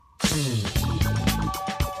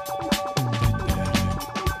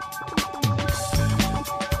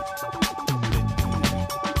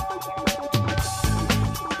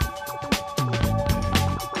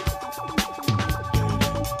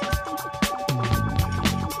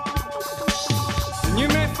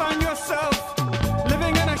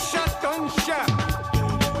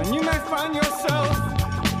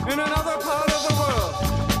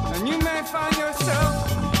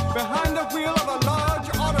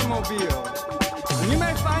And you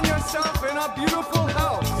may find yourself in a beautiful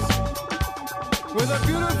house with a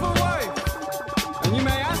beautiful wife. And you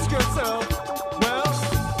may ask yourself, well,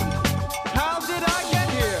 how did I get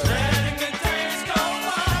here? Letting the days go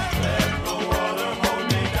by, let the water hold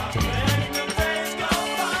me down. Letting the days go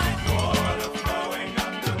by, water flowing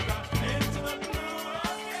underground into the blue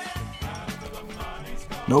again. After the money's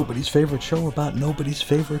gone. Nobody's favorite show about nobody's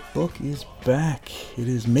favorite book is back. It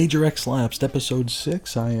is Major X Lapsed, episode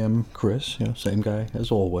 6. I am Chris, same guy as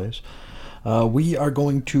always. We are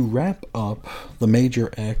going to wrap up the Major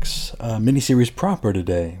X miniseries proper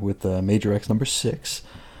today with Major X number 6.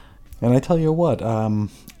 And I tell you what, I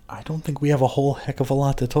don't think we have a whole heck of a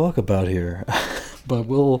lot to talk about here. But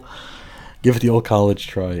we'll give it the old college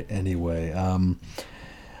try anyway.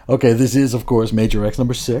 Okay, this is, of course, Major X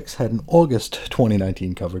number 6. Had an August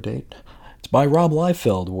 2019 cover date. It's by Rob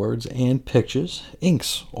Liefeld, words and pictures.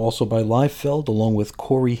 Inks, also by Liefeld, along with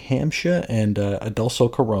Corey Hampshire and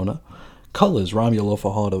Adelso Corona. Colors, Romulo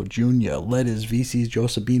Fajardo Jr. Letters, VC's Joe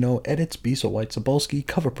Sabino. Edits, Bisa White Cebulski.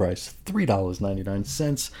 Cover price,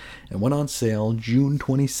 $3.99. And went on sale June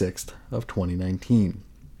 26th of 2019.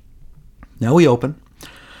 Now we open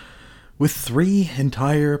with 3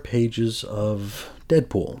 entire pages of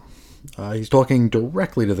Deadpool. He's talking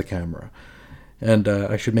directly to the camera. And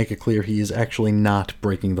I should make it clear he is actually not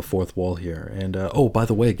breaking the fourth wall here. And, oh, by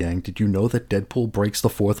the way, gang, did you know that Deadpool breaks the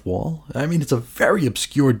fourth wall? I mean, it's a very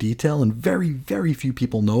obscure detail, and very, very few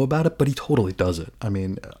people know about it, but he totally does it. I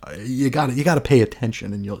mean, you gotta pay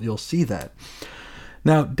attention, and you'll see that.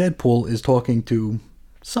 Now, Deadpool is talking to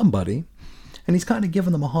somebody, and he's kind of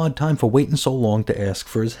giving them a hard time for waiting so long to ask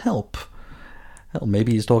for his help. Hell,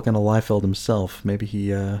 maybe he's talking to Liefeld himself. Maybe he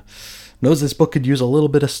knows this book could use a little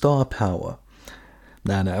bit of star power.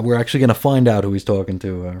 Nah, we're actually going to find out who he's talking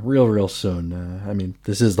to real soon. I mean,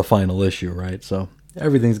 this is the final issue, right? So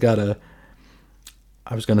everything's got to...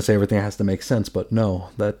 I was going to say everything has to make sense, but no,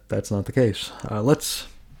 that's not the case. Let's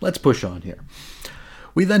push on here.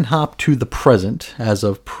 We then hop to the present as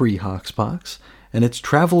of pre-Hoxpox, and it's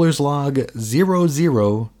Traveler's Log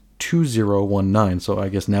 002019. So I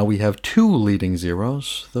guess now we have 2 leading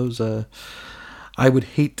zeros. Those... I would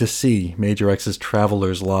hate to see Major X's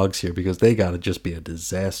Traveler's Logs here because they gotta just be a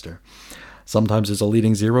disaster. Sometimes there's a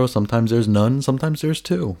leading 0, sometimes there's none, sometimes there's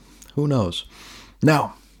 2. Who knows?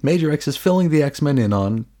 Now, Major X is filling the X-Men in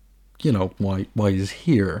on, why he's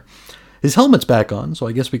here. His helmet's back on, so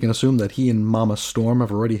I guess we can assume that he and Mama Storm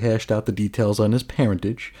have already hashed out the details on his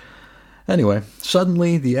parentage. Anyway,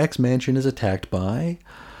 suddenly the X-Mansion is attacked by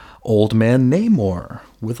Old Man Namor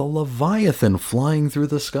with a Leviathan flying through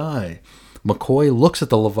the sky. McCoy looks at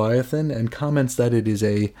the Leviathan and comments that it is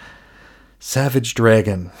a savage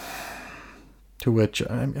dragon. To which,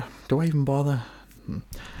 do I even bother?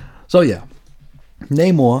 So yeah,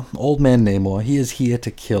 Namor, Old Man Namor, he is here to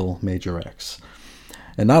kill Major X.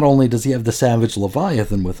 And not only does he have the savage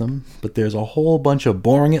Leviathan with him, but there's a whole bunch of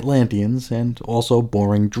boring Atlanteans and also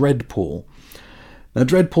boring Dreadpool. Now,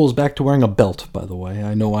 Dreadpool's back to wearing a belt, by the way.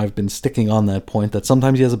 I know I've been sticking on that point that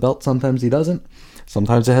sometimes he has a belt, sometimes he doesn't.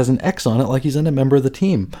 Sometimes it has an X on it like he's a member of the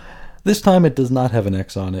team. This time it does not have an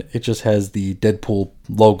X on it. It just has the Deadpool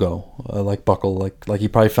logo, like buckle, like he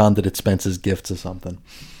probably found it at Spence's Gifts or something.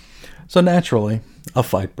 So naturally, a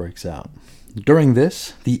fight breaks out. During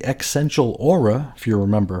this, the Xcential Aura, if you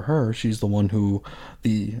remember her, she's the one who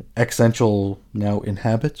the Xcential now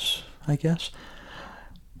inhabits, I guess.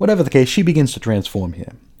 Whatever the case, she begins to transform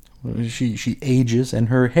here. She ages and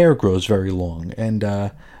her hair grows very long.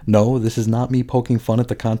 And no, this is not me poking fun at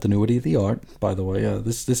the continuity of the art, by the way.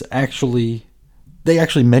 They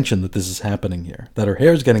actually mention that this is happening here, that her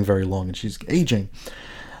hair is getting very long and she's aging.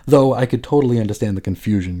 Though I could totally understand the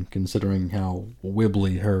confusion considering how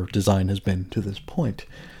wibbly her design has been to this point.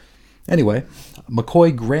 Anyway,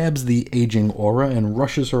 McCoy grabs the aging Aura and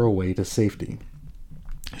rushes her away to safety.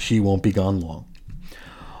 She won't be gone long.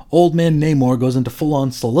 Old Man Namor goes into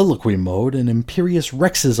full-on soliloquy mode and Imperius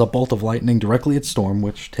Rexes a bolt of lightning directly at Storm,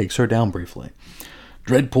 which takes her down briefly.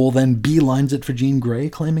 Dreadpool then beelines it for Jean Grey,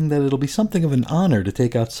 claiming that it'll be something of an honor to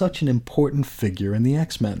take out such an important figure in the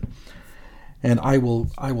X-Men. And I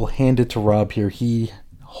will hand it to Rob here. He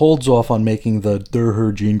holds off on making the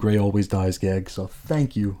 "Durher Jean Grey always dies" gag, so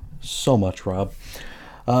thank you so much, Rob.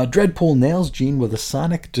 Dreadpool nails Jean with a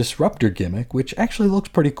sonic disruptor gimmick, which actually looks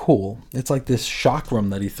pretty cool. It's like this chakram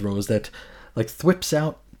that he throws that like thwips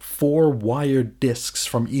out 4 wired discs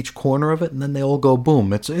from each corner of it, and then they all go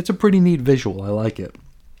boom. It's a pretty neat visual. I like it.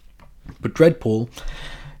 But Dreadpool,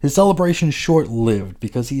 his celebration's short-lived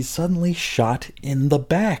because he's suddenly shot in the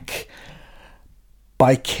back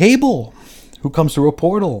by Cable, who comes through a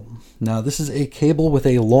portal. Now, this is a Cable with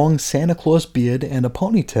a long Santa Claus beard and a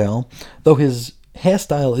ponytail, though his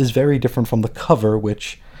hairstyle is very different from the cover,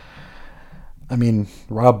 which, I mean,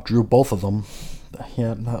 Rob drew both of them.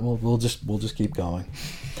 Yeah, we'll just keep going.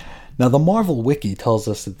 Now, the Marvel Wiki tells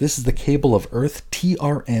us that this is the Cable of Earth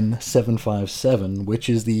TRN-757, which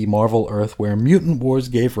is the Marvel Earth where Mutant Wars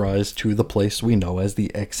gave rise to the place we know as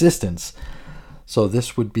the Existence. So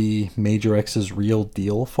this would be Major X's real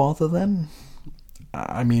deal father, then?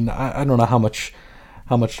 I mean, I don't know how much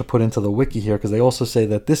to put into the wiki here, because they also say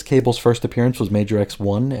that this Cable's first appearance was Major X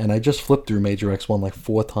 1, and I just flipped through Major X 1 like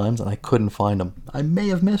 4 times, and I couldn't find him. I may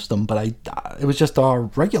have missed him, but it was just our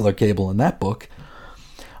regular Cable in that book.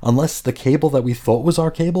 Unless the Cable that we thought was our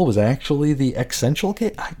Cable was actually the Essential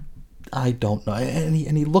Cable. I don't know. And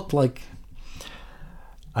he looked like...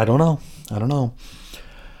 I don't know.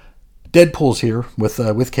 Deadpool's here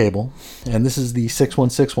with Cable, and this is the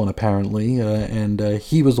 616 one apparently, and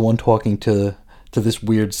he was the one talking to this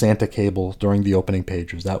weird Santa Cable during the opening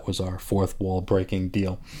pages. That was our fourth wall breaking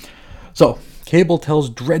deal. So, Cable tells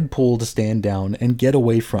Dreadpool to stand down and get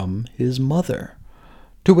away from his mother.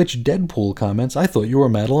 To which Deadpool comments, "I thought you were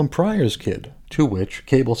Madeline Pryor's kid." To which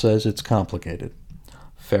Cable says it's complicated.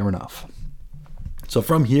 Fair enough. So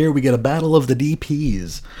from here we get a battle of the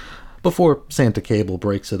DPs, before Santa Cable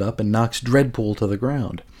breaks it up and knocks Dreadpool to the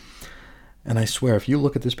ground. And I swear, if you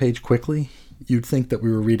look at this page quickly, you'd think that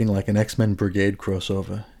we were reading like an X-Men Brigade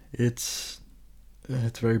crossover. It's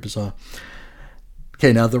very bizarre.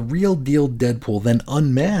 Okay, now the real deal Deadpool then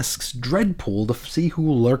unmasks Dreadpool to see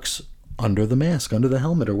who lurks under the mask, under the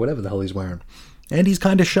helmet, or whatever the hell he's wearing. And he's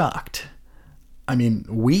kind of shocked. I mean,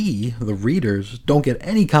 we, the readers, don't get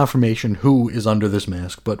any confirmation who is under this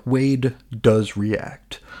mask, but Wade does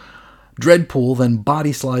react. Dreadpool then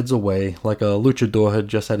body slides away like a luchador had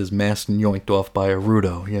just had his mask yoinked off by a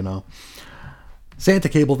Rudo, you know. Santa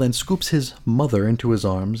Cable then scoops his mother into his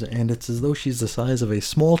arms, and it's as though she's the size of a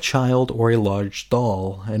small child or a large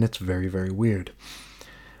doll, and it's very, very weird.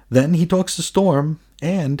 Then he talks to Storm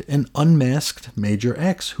and an unmasked Major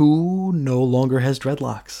X, who no longer has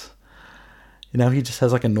dreadlocks. Now he just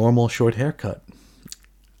has like a normal short haircut.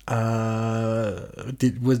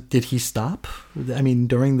 Did he stop? I mean,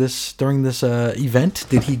 during this event,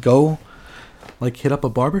 did he go like hit up a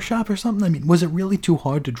barbershop or something? I mean, was it really too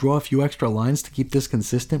hard to draw a few extra lines to keep this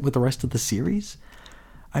consistent with the rest of the series?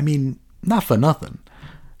 I mean, not for nothing.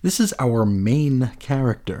 This is our main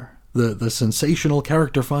character, the sensational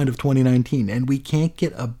character find of 2019, and we can't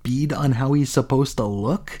get a bead on how he's supposed to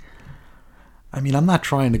look? I mean, I'm not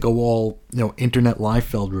trying to go all, Internet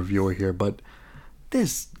Liefeld reviewer here, but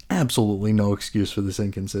there's absolutely no excuse for this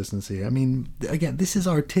inconsistency. I mean, again, this is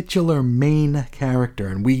our titular main character,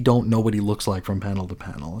 and we don't know what he looks like from panel to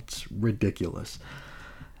panel. It's ridiculous.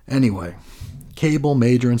 Anyway, Cable,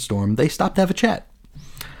 Major, and Storm, they stop to have a chat.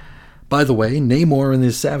 By the way, Namor and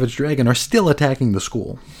his Savage Dragon are still attacking the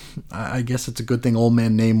school. I guess it's a good thing old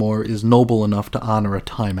man Namor is noble enough to honor a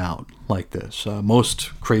timeout like this.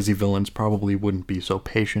 Most crazy villains probably wouldn't be so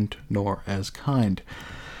patient nor as kind.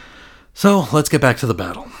 So, let's get back to the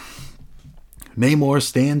battle. Namor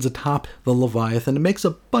stands atop the Leviathan and makes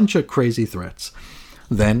a bunch of crazy threats.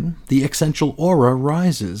 Then, the Essential Aura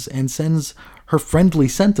rises and sends her friendly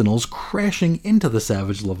sentinels crashing into the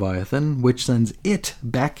savage Leviathan, which sends it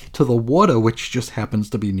back to the water, which just happens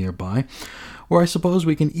to be nearby. Or I suppose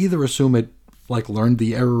we can either assume it, learned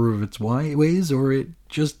the error of its ways, or it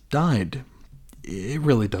just died. It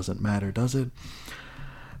really doesn't matter, does it?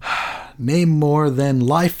 Namor then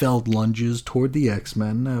Liefeld lunges toward the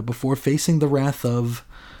X-Men before facing the wrath of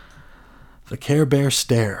the Care Bear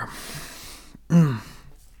Stare.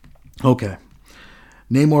 Okay.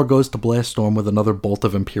 Namor goes to blast Storm with another bolt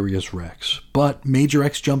of Imperious Rex, but Major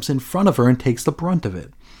X jumps in front of her and takes the brunt of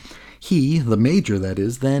it. He, the Major that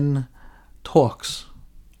is, then talks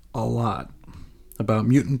a lot about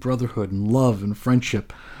mutant brotherhood and love and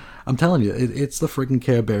friendship. I'm telling you, it's the friggin'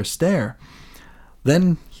 Care Bear Stare.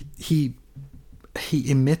 Then he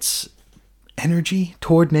emits energy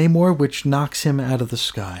toward Namor, which knocks him out of the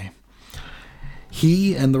sky.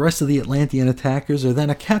 He and the rest of the Atlantean attackers are then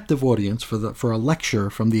a captive audience for a lecture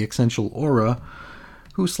from the Essential Aura,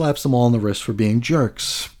 who slaps them all on the wrist for being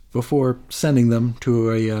jerks before sending them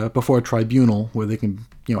to before a tribunal where they can,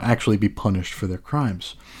 actually be punished for their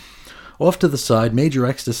crimes. Off to the side, Major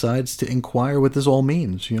X decides to inquire what this all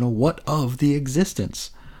means. What of the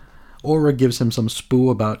existence? Aura gives him some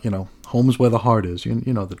spoo about, home's where the heart is. You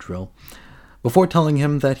know the drill. Before telling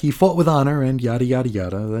him that he fought with honor and yada yada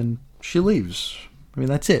yada, then she leaves.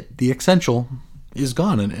 That's it. The essential is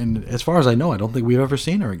gone, and as far as I know, I don't think we've ever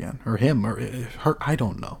seen her again, or him, or her. I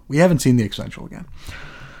don't know. We haven't seen the essential again.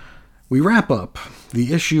 We wrap up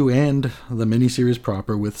the issue and the miniseries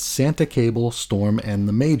proper with Santa, Cable, Storm, and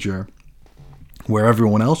the Major. Where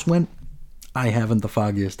everyone else went, I haven't the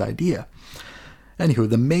foggiest idea. Anywho,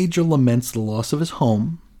 the Major laments the loss of his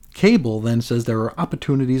home. Cable then says there are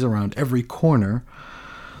opportunities around every corner.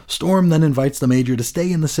 Storm then invites the Major to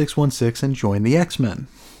stay in the 616 and join the X-Men.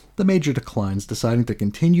 The Major declines, deciding to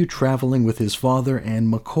continue traveling with his father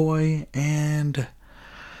and McCoy, and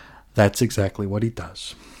that's exactly what he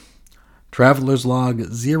does. Traveler's Log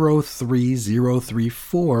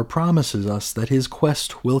 03034 promises us that his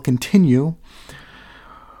quest will continue,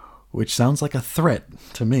 which sounds like a threat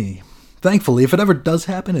to me. Thankfully, if it ever does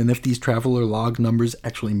happen, and if these Traveler Log numbers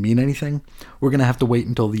actually mean anything, we're going to have to wait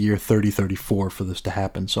until the year 3034 for this to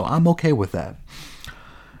happen, so I'm okay with that.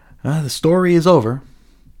 The story is over.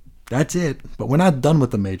 That's it, but we're not done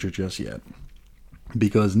with the Major just yet.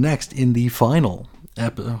 Because next, in the final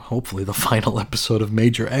hopefully the final episode of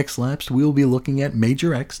Major X Lapsed, we'll be looking at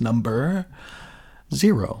Major X number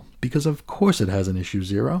 0, because of course it has an issue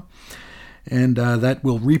 0. And that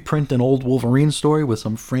will reprint an old Wolverine story with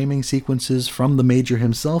some framing sequences from the Major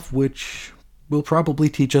himself, which will probably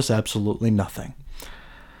teach us absolutely nothing.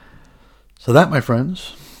 So that, my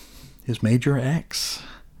friends, is Major X.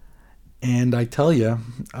 And I tell you,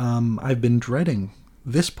 I've been dreading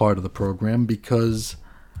this part of the program because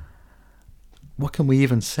what can we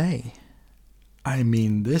even say?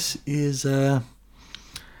 This is,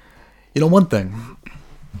 one thing.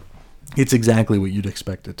 It's exactly what you'd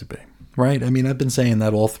expect it to be, right? I've been saying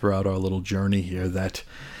that all throughout our little journey here, that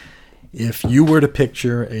if you were to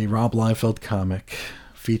picture a Rob Liefeld comic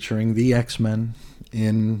featuring the X-Men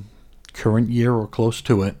in current year or close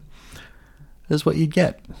to it, this is what you'd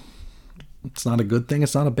get. It's not a good thing,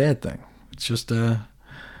 it's not a bad thing. It's just,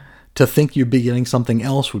 to think you'd be getting something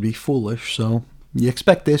else would be foolish, so you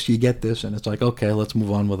expect this, you get this, and it's like, okay, let's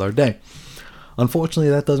move on with our day. Unfortunately,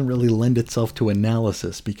 that doesn't really lend itself to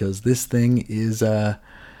analysis, because this thing is,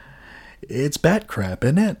 it's bat crap,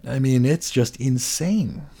 isn't it? It's just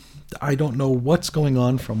insane. I don't know what's going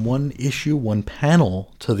on from one issue, one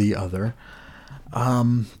panel to the other.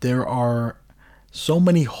 There are so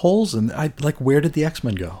many holes in, where did the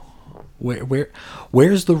X-Men go?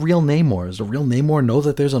 Where's the real Namor? Does the real Namor know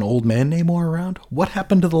that there's an old man Namor around? What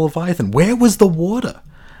happened to the Leviathan? Where was the water?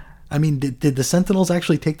 Did the Sentinels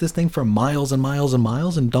actually take this thing for miles and miles and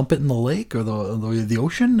miles and dump it in the lake or the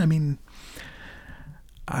ocean?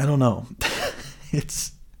 I don't know.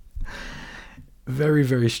 It's very,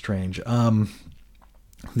 very strange.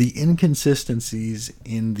 The inconsistencies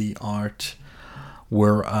in the art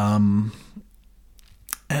were,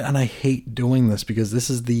 and I hate doing this because this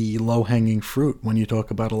is the low-hanging fruit when you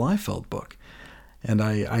talk about a Liefeld book. And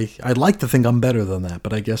I'd like to think I'm better than that,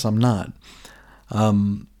 but I guess I'm not.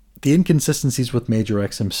 The inconsistencies with Major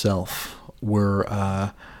X himself were,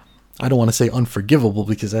 I don't want to say unforgivable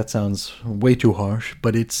because that sounds way too harsh,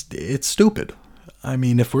 but it's stupid.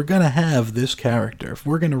 If we're going to have this character, if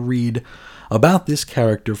we're going to read about this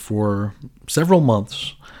character for several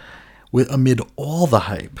months amid all the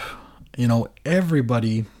hype,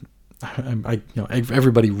 everybody,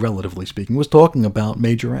 everybody relatively speaking was talking about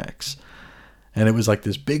Major X, and it was like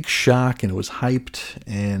this big shock, and it was hyped,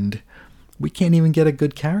 and we can't even get a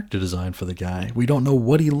good character design for the guy. We don't know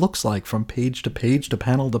what he looks like from page to page to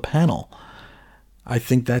panel to panel. I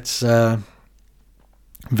think that's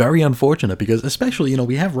very unfortunate because, especially,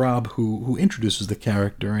 we have Rob who introduces the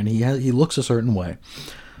character, and he looks a certain way.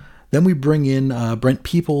 Then we bring in Brent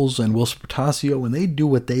Peoples and Will Spertasio, and they do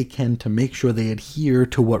what they can to make sure they adhere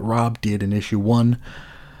to what Rob did in issue 1.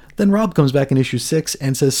 Then Rob comes back in issue 6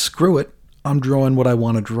 and says, screw it, I'm drawing what I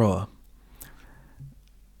want to draw.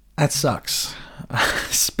 That sucks,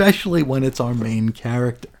 especially when it's our main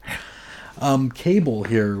character. Cable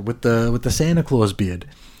here with the Santa Claus beard.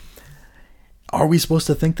 Are we supposed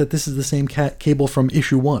to think that this is the same Cable from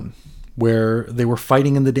issue 1, where they were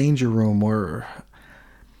fighting in the danger room, or...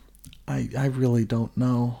 I really don't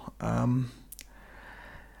know.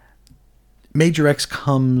 Major X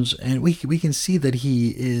comes, and we can see that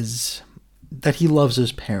he loves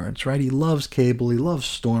his parents, right? He loves Cable, he loves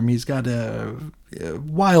Storm, he's got a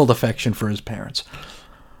wild affection for his parents.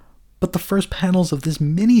 But the first panels of this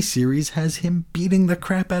mini-series has him beating the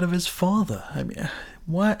crap out of his father. I mean,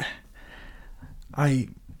 what?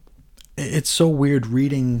 It's so weird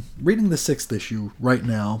reading the 6th issue right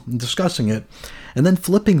now and discussing it, and then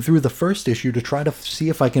flipping through the first issue to try to see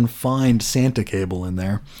if I can find Santa Cable in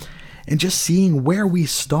there, and just seeing where we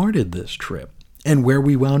started this trip and where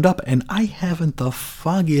we wound up, and I haven't the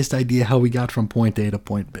foggiest idea how we got from point A to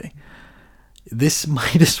point B. This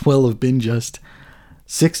might as well have been just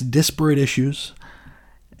 6 disparate issues,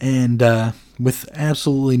 and with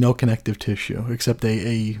absolutely no connective tissue except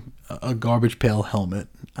a garbage pail helmet.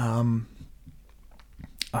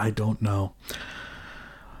 I don't know.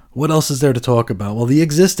 What else is there to talk about? Well, the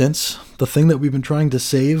Existence, the thing that we've been trying to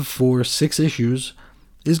save for 6 issues,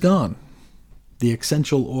 is gone. The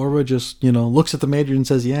essential aura just, looks at the Major and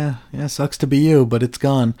says, yeah, sucks to be you, but it's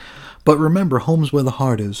gone. But remember, home's where the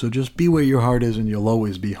heart is, so just be where your heart is and you'll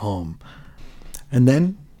always be home. And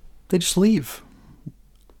then they just leave.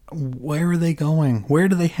 Where are they going? Where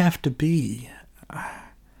do they have to be?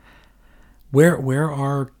 Where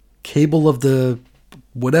are Cable of the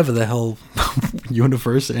whatever the hell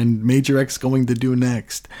universe and Major X going to do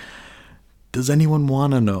next? Does anyone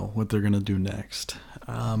want to know what they're going to do next?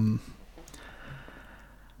 Oh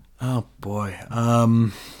boy.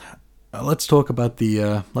 Let's talk about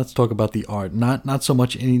the art. Not so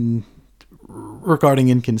much regarding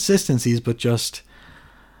inconsistencies, but just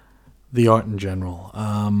the art in general.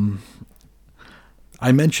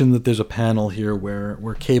 I mentioned that there's a panel here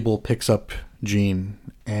where Cable picks up Jean,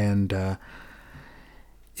 and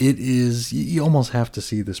it is, you almost have to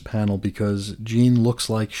see this panel because Jean looks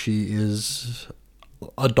like she is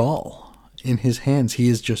a doll in his hands. He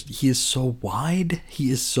is so wide, he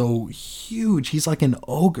is so huge, he's like an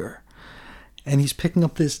ogre, and he's picking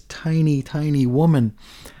up this tiny woman.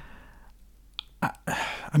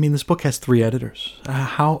 I mean, this book has 3 editors.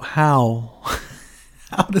 How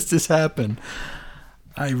does this happen?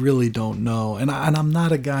 I really don't know. And I'm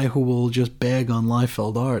not a guy who will just bag on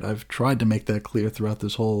Liefeld art. I've tried to make that clear throughout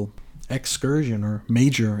this whole excursion, or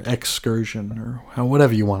major excursion, or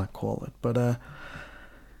whatever you want to call it. But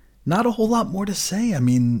not a whole lot more to say. I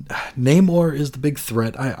mean, Namor is the big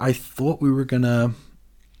threat. I thought we were going to...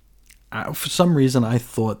 for some reason, I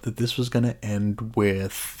thought that this was going to end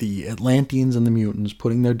with the Atlanteans and the mutants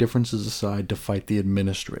putting their differences aside to fight the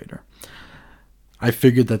Administrator. I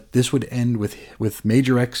figured that this would end with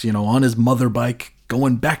Major X, on his mother bike,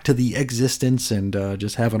 going back to the Existence and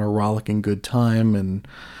just having a rollicking good time, and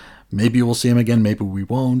maybe we'll see him again, maybe we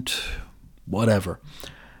won't, whatever.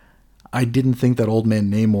 I didn't think that Old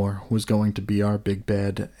Man Namor was going to be our big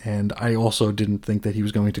bad, and I also didn't think that he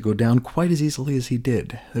was going to go down quite as easily as he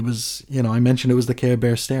did. It was, I mentioned it was the Care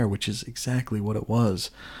Bear stare, which is exactly what it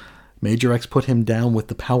was. Major X put him down with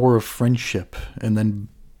the power of friendship, and then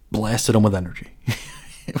blasted him with energy.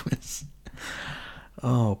 It was...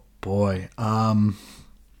 Oh, boy. Let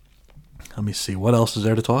me see. What else is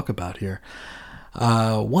there to talk about here?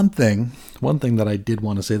 One thing that I did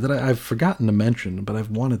want to say that I've forgotten to mention, but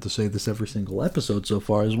I've wanted to say this every single episode so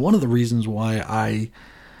far, is one of the reasons why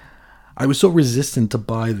I was so resistant to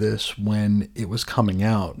buy this when it was coming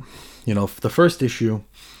out. The first issue,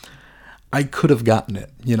 I could have gotten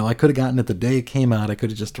it. I could have gotten it the day it came out. I could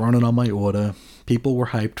have just thrown it on my order. People were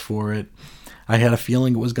hyped for it. I had a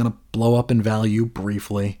feeling it was going to blow up in value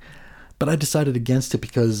briefly, but I decided against it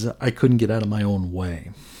because I couldn't get out of my own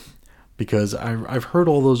way. Because I've heard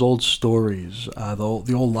all those old stories, the old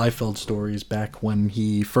Liefeld stories back when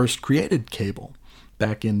he first created Cable,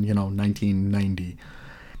 back in 1990.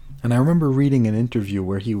 And I remember reading an interview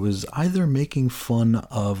where he was either making fun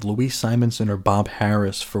of Louise Simonson or Bob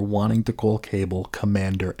Harris for wanting to call Cable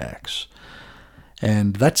Commander X.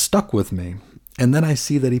 And that stuck with me. And then I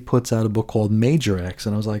see that he puts out a book called Major X,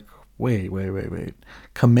 and I was like, wait.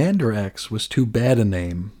 Commander X was too bad a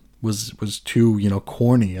name, was too,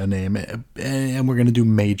 corny a name, and we're going to do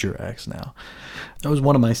Major X now. That was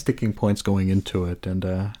one of my sticking points going into it, and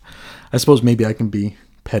I suppose maybe I can be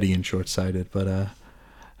petty and short-sighted, but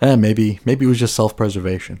maybe it was just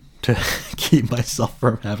self-preservation to keep myself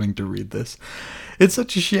from having to read this. It's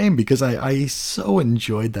such a shame because I so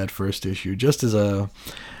enjoyed that first issue just as a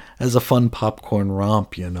fun popcorn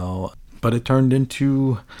romp, but it turned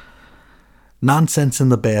into nonsense in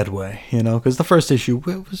the bad way, because the first issue,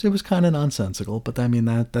 it was kind of nonsensical, but I mean,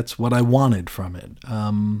 that's what I wanted from it.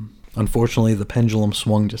 Unfortunately, the pendulum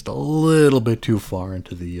swung just a little bit too far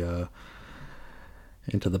into the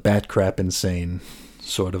bat crap insane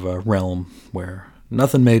sort of a realm where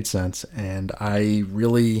nothing made sense, and I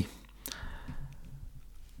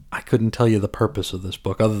I couldn't tell you the purpose of this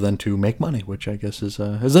book other than to make money, which I guess is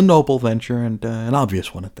a noble venture and an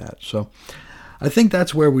obvious one at that. So I think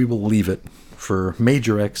that's where we will leave it for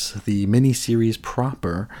Major X, the mini-series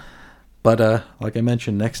proper. But like I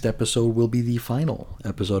mentioned, next episode will be the final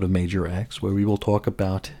episode of Major X, where we will talk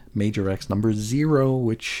about Major X number 0,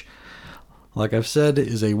 which, like I've said,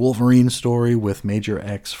 is a Wolverine story with Major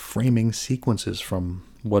X framing sequences from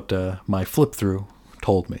what my flip-through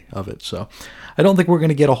told me of it. So I don't think we're going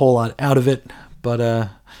to get a whole lot out of it, but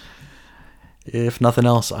if nothing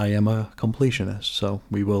else, I am a completionist, so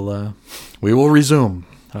we will resume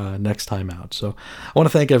next time out. So I want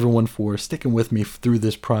to thank everyone for sticking with me through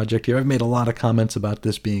this project here. I've made a lot of comments about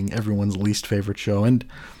this being everyone's least favorite show, and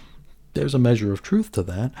there's a measure of truth to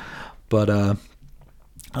that, but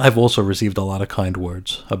I've also received a lot of kind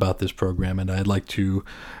words about this program, and I'd like to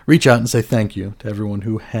reach out and say thank you to everyone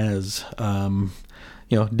who has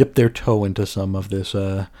dipped their toe into some of this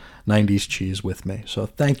 90s cheese with me. So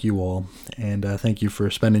thank you all, and thank you for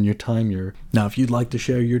spending your time. Now, if you'd like to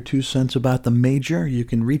share your 2 cents about the Major, you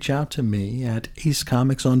can reach out to me at Ace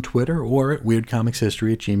Comics on Twitter or at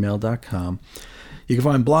weirdcomicshistory@gmail.com. You can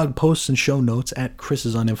find blog posts and show notes at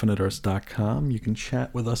chrisisoninfiniteearths.com. You can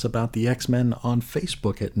chat with us about the X-Men on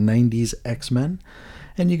Facebook at 90s X-Men.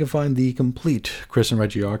 And you can find the complete Chris and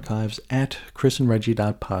Reggie archives at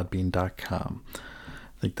chrisandreggie.podbean.com.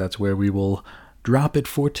 I think that's where we will drop it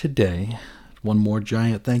for today. One more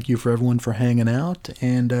giant thank you for everyone for hanging out.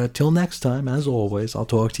 And till next time, as always, I'll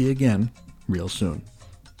talk to you again real soon.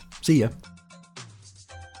 See ya.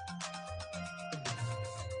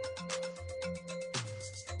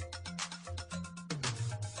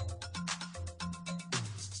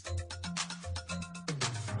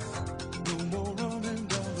 No more running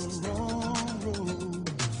down the wrong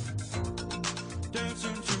road,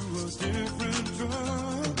 dancing to a different